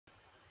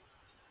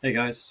Hey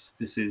guys,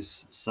 this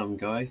is some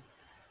guy,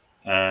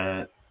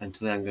 and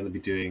today I'm going to be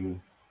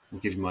giving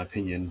my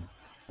opinion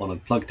on a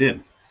plugged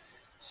in.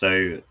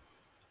 So,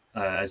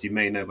 as you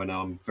may know by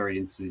now, I'm very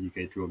into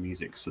UK drill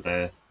music, so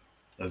there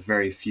are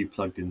very few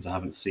plugins I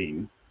haven't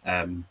seen.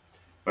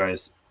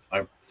 Whereas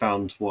I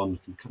found one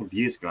from a couple of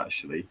years ago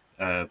actually,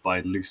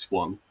 by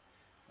Loose1,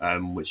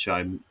 which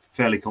I'm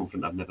fairly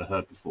confident I've never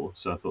heard before.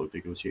 So I thought it'd be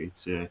a good opportunity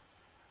to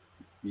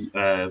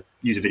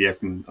use a video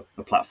from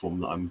a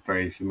platform that I'm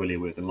very familiar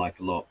with and like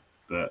a lot,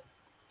 but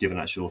give an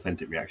actual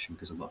authentic reaction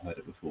because I've not heard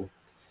it before.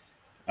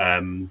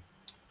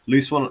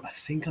 Loose1, I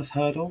think I've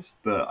heard of,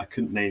 but I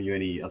couldn't name you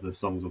any other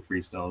songs or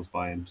freestyles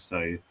by him.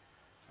 So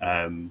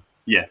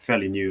yeah,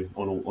 fairly new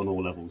on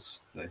all levels.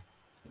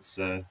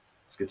 So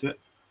let's get to it.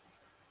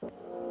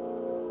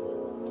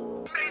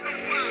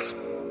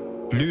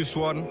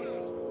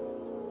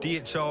 Loose1,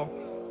 DHL,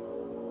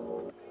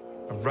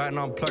 and right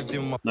now I'm plugged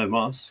in with No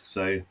mask,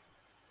 so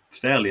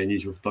fairly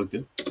unusual for plugged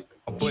in.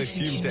 my boy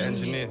Fumez The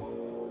Engineer.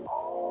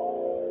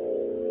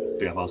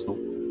 Big up Arsenal.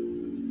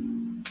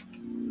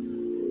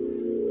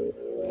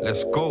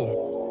 Let's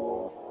go.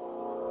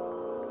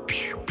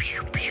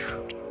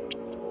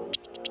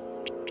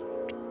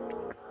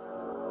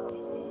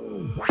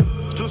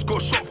 Just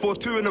got shot for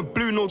 2 in a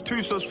blue, no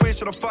two, so where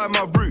should I find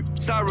my route?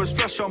 Sirens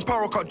flash on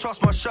power, can't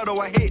trust my shadow,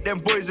 I hate them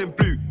boys in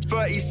blue.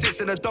 36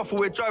 in a duffel,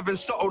 we're driving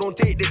subtle, don't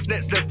take this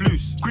next left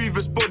loose.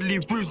 Grievous bodily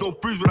bruise, no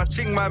bruise, when I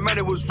ching my man,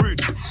 it was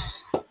rude.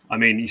 I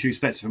mean, you should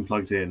expect it from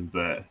plugged in,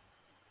 but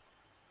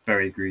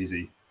very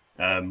greasy.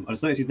 I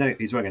just noticed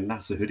he's wearing a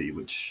NASA hoodie,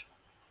 which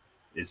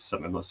is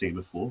something I've not seen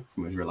before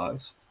from what I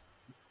realised.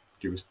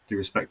 Do you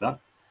respect that?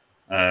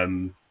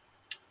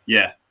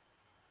 Yeah.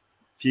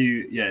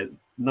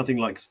 Nothing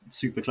like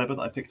super clever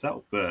that I picked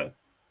out, but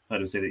I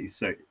heard him say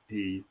that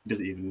he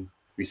doesn't even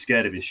be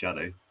scared of his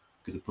shadow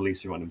because the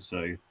police are on him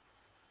so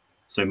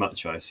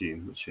much, I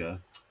assume, which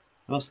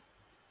must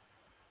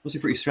be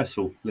pretty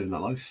stressful living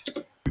that life.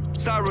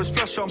 Sirens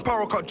flash on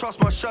power, can't trust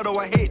my shadow,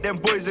 I hate them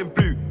boys in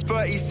blue.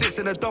 36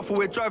 in a duffel,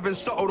 we're driving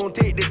subtle, don't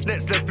take this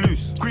next left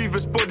loose.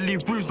 Grievous bodily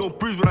bruise, no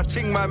bruise, when I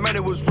ching my man,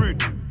 it was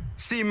rude.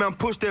 See man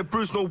push their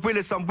bruise, no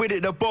Willis, I'm with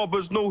it, the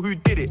barbers know who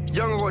did it.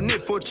 Young got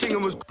nipped for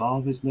chinging was...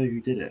 Barbers know who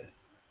did it?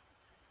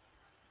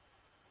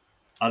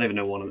 I don't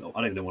even want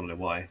to know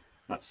why.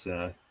 That's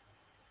yeah,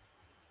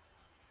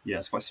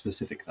 it's quite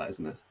specific, that,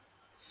 isn't it?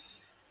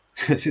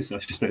 I just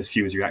noticed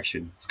Fumez's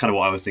reaction. It's kind of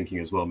what I was thinking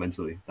as well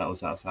mentally.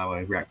 That's how I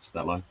reacted to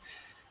that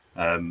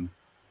line.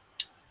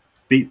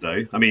 Beat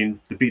though, I mean,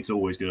 the beats are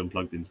always good on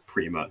plugins,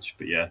 pretty much.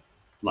 But yeah,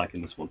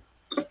 liking this one.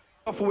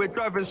 We're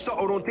driving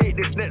subtle, don't take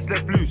this next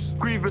left loose.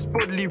 Grievous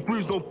bodily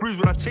bruise, no bruise,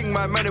 when I ching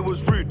my man, it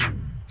was rude.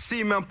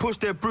 See man push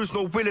their bruise,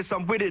 no Willis,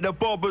 I'm with it, the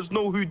barbers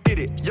know who did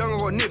it. Young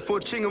got nipped for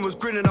chinging was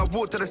grinning, I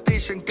walked to the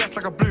station, gas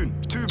like a balloon.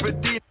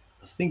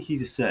 I think he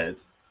just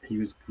said he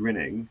was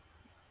grinning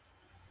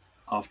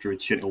after a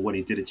chin, or when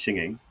he did a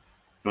chinging.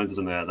 If anyone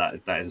doesn't know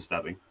that is a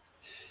stabbing.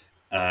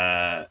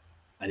 And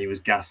he was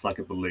gassed like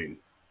a balloon.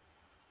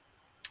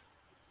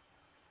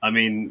 I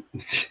mean...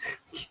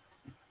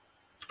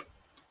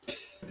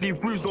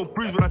 bruise, no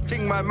bruise, when I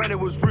ching my man, it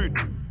was rude.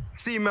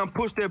 See man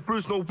push their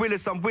bruise, no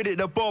Willis, I'm with it,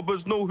 the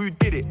barbers know who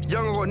did it.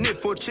 Young got nipped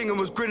for chinging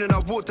was grinning, I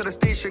walked to the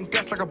station,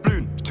 gas like a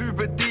balloon. Two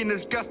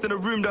Bedinas gassed in the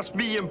room, that's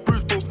me and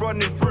Bruce both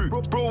running through.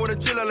 Bro, when a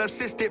drill, I'll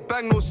assist it,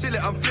 bang, no seal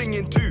it, I'm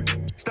flinging two.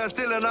 Stand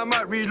still and I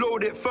might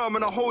reload it, firm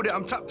and I hold it,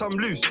 I'm tapped, I'm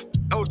loose.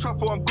 El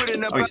Trapo, I'm good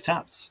in the Oh, he's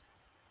tapped.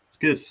 It's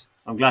good.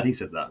 I'm glad he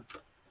said that.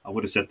 I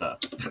would have said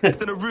that.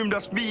 in the room,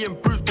 that's me and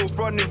Bruce both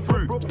running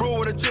through. Bro,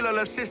 when a drill, I'll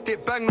assist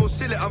it, bang, no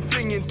seal it, I'm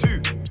flinging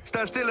two.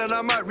 Stand still and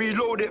I might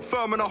reload it,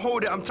 firm and I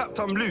hold it, I'm tapped,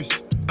 I'm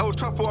loose. El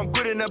Trapo, I'm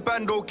good in the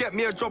bando, get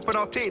me a drop and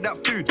I'll take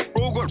that food.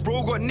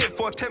 Bro got nipped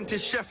for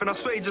attempted chef and I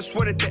swear he just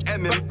wanted to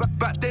M him.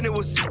 Back then it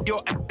was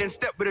your in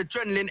step with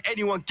adrenaline,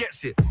 anyone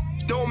gets it.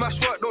 Don't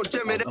mash work, don't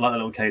gem it. I like the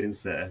little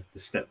cadence there, the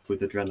step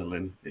with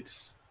adrenaline.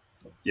 It's,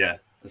 yeah,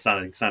 it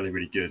sounded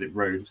really good. It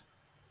rode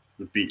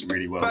the beat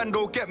really well.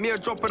 Bando, get me a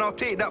drop and I'll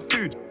take that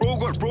food. Bro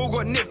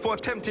got nipped for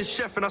attempted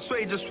chef and I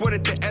swear he just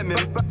wanted to M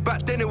him.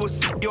 Back then it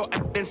was your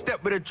in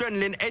step with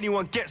adrenaline,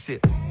 anyone gets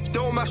it.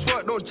 Don't mash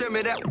work, don't gem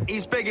it that.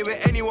 He's begging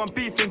with anyone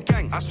beefing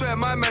gang. I swear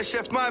my man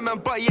chef, my man,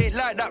 but he ain't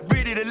like that.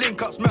 Really the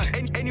link ups, man.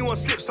 Anyone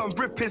slips, I'm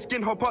rip his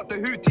skin, hop out the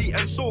hootie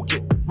and soak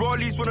it.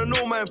 Raleigh's wanna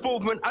know my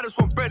involvement. I just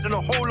want bread and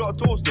a whole lot of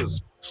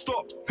toasters.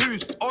 Stop,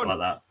 who's on? I like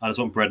that. I just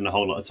want bread and a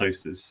whole lot of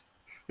toasters.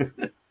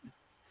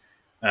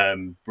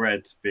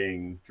 Bread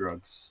being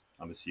drugs,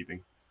 I'm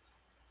assuming.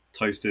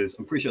 Toasters,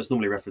 I'm pretty sure it's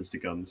normally a reference to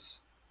guns,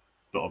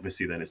 but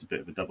obviously then it's a bit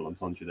of a double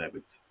entendre there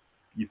with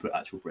you put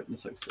actual bread in a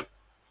toaster.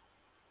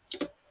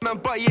 Man,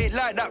 but he ain't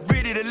like that,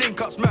 really the link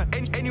ups, man.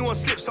 Anyone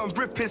slips, I'm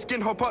rip his skin,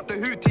 hop out the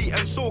hootie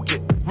and soak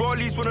it.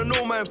 Raleigh's wanna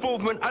know my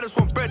involvement, I just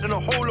want bread and a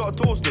whole lot of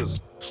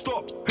toasters.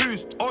 Stop,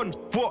 who's on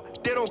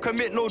what? They don't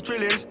commit no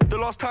drillings. The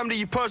last time that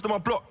you purged on my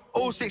block,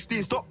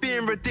 016, stop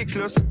being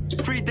ridiculous.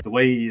 The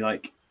way he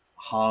like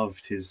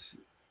halved his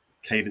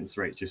cadence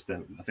rate just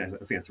then, I think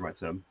that's the right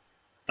term.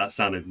 That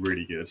sounded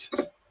really good.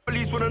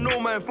 Police wanna know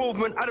my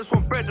involvement. I just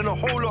want bread and a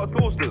whole lot of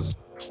toasters.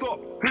 Stop,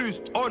 who's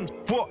on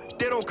what?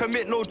 They don't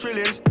commit no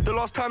drillings. The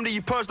last time that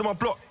you purged on my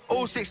block,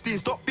 016,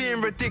 stop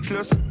being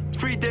ridiculous.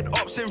 3 dead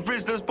ops and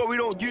Rizzlers, but we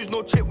don't use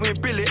no chip, we ain't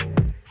bill it.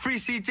 3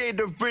 CJ,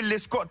 the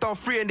realist, got down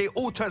 3 and they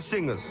all turned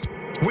singers.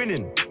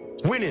 Winning,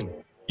 winning.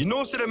 You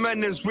know, so the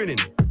man then's winning.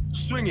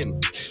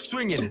 Swinging,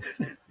 swinging.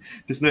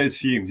 Just notice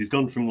Fumes. He's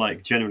gone from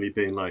like generally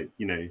being like,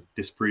 you know,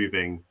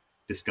 disproving,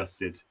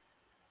 disgusted.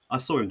 I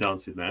saw him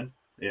dancing there.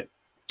 Yeah.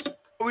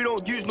 We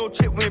don't use no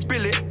chip, we ain't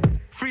bill it.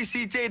 3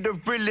 CJ, the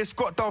realist,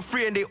 got down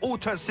 3 and they all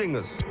turned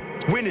singers.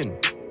 Winning,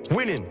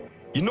 winning.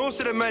 You know,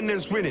 so the man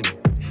then's winning.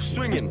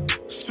 Swinging,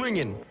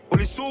 swinging. All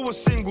he saw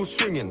was singles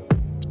swinging.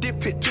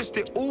 Dip it, twist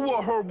it, all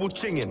a horrible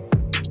chinging.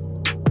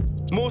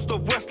 Most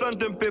of West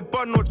London, big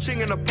bun, no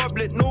chinging. The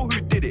public know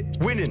who did it.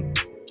 Winning,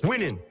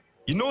 winning.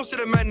 You know, so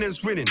the man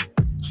then's winning.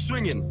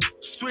 Swinging,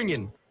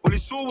 swinging. All he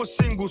saw was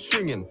singles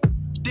swinging.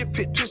 Dip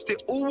it, twist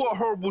it, all a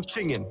horrible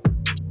chinging.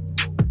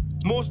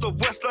 Most of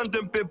West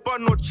London, big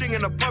bun, no chinging.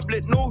 The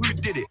public know who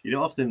did it. You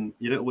know, often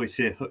you don't always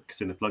hear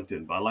hooks in the plugged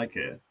in, but I like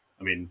it.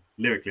 I mean,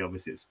 lyrically,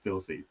 obviously, it's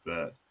filthy,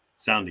 but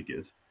sounded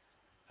good.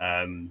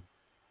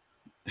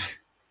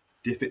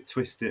 Dip it,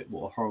 twist it,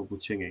 what a horrible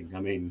chinging. I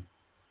mean,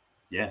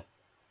 yeah,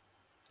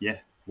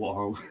 what a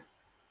horrible.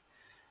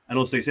 And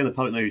also, saying the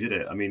public know who did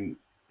it. I mean,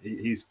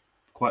 he's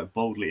quite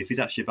boldly, if he's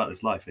actually about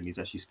this life and he's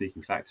actually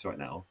speaking facts right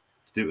now,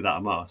 to do it without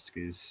a mask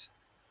is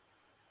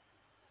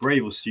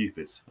brave or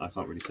stupid. I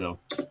can't really tell.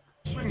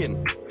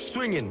 Swinging,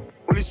 swinging.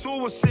 All he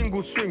saw was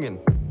singles swinging.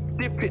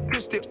 Dip it,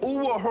 twist it,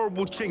 all a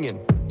horrible chinging.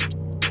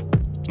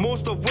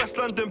 Most of West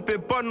London,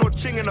 big bun, no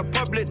chinging. The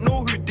public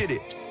know who did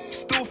it.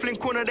 Still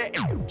flink one of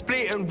the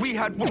blatant, we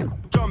had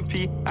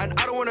jumpy. And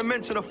I don't want to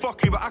mention the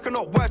fuckery, but I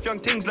cannot wife young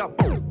things like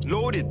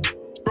loaded,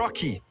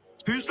 Brocky.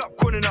 Who slapped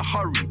corn in a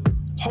hurry?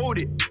 Hold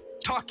it,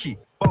 Tucky,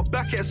 but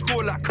back at a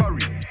score like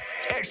Curry.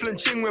 Excellent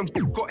ching when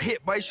got hit,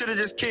 but he should have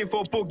just came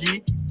for a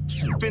boogie.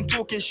 Been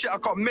talking shit, I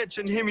can't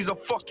mention him, he's a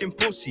fucking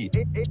pussy.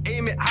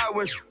 Aim it high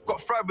when got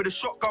fried with a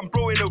shotgun,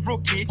 bro, in a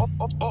rookie.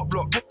 Up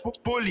block,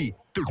 bully,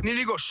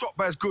 nearly got shot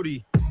by his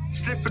goodie.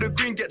 Slip for the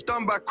green, get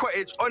done by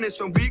cottage.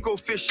 Honest, when we go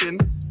fishing,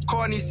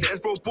 Carney setters,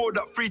 bro, bored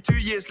up 3, 2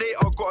 years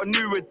later, got a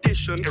new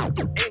edition.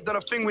 Ain't done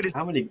a thing with his.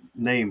 How many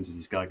names is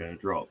this guy going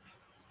to drop?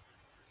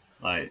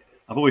 Like,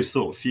 I've always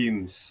thought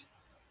Fumes,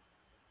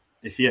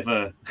 if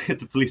the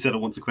police ever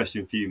want to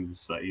question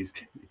Fumes, like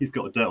he's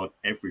got dirt on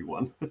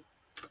everyone.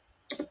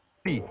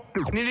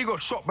 Nearly got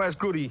shot by his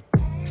goodie.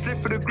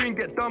 Slip for the green,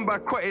 get done by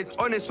cottage.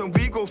 Honest, when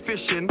we go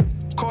fishing,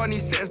 Carney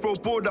setters, bro,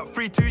 bored up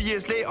 3, 2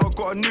 years later,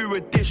 got a new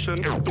edition.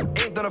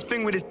 Ain't done a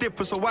thing with his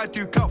dipper, so I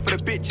do count for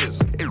the bitches.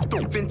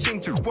 Been ching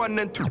to 1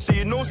 and 2, so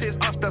you know, say it's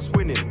us that's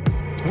winning.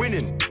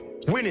 Winning,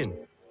 winning.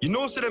 You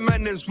know, so the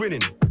man then's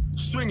winning.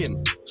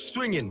 Swinging,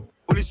 swinging.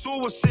 All he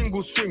saw was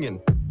singles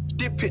swinging.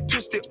 Dip it,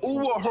 twist it,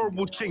 all a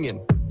horrible chinging.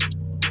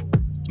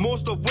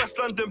 Most of West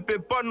London,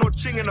 big bun, no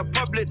chinging. The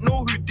public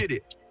know who did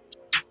it.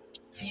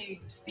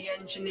 Fumez The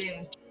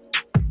Engineer.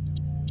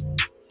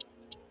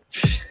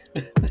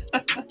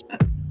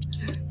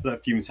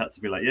 That Fumes had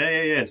to be like,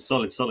 yeah,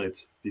 solid.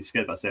 Be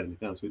scared about saying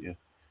anything else, wouldn't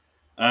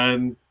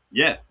you?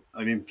 Yeah,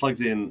 I mean,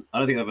 plugged in. I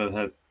don't think I've ever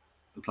heard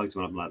a plugged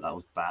in one like that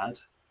was bad.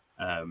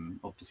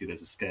 Obviously,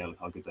 there's a scale of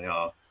how good they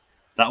are.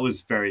 That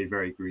was very,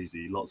 very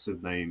greasy. Lots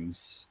of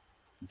names,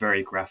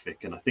 very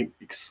graphic, and I think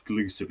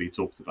exclusively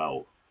talked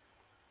about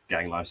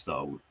gang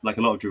lifestyle. Like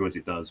a lot of drummers,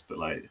 it does, but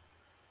like,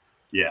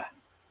 yeah,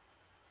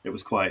 it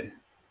was quite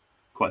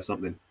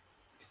something.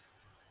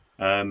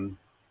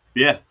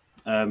 Yeah.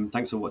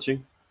 Thanks for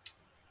watching.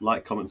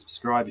 Like, comment,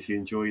 subscribe if you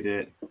enjoyed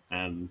it,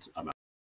 and I'm out.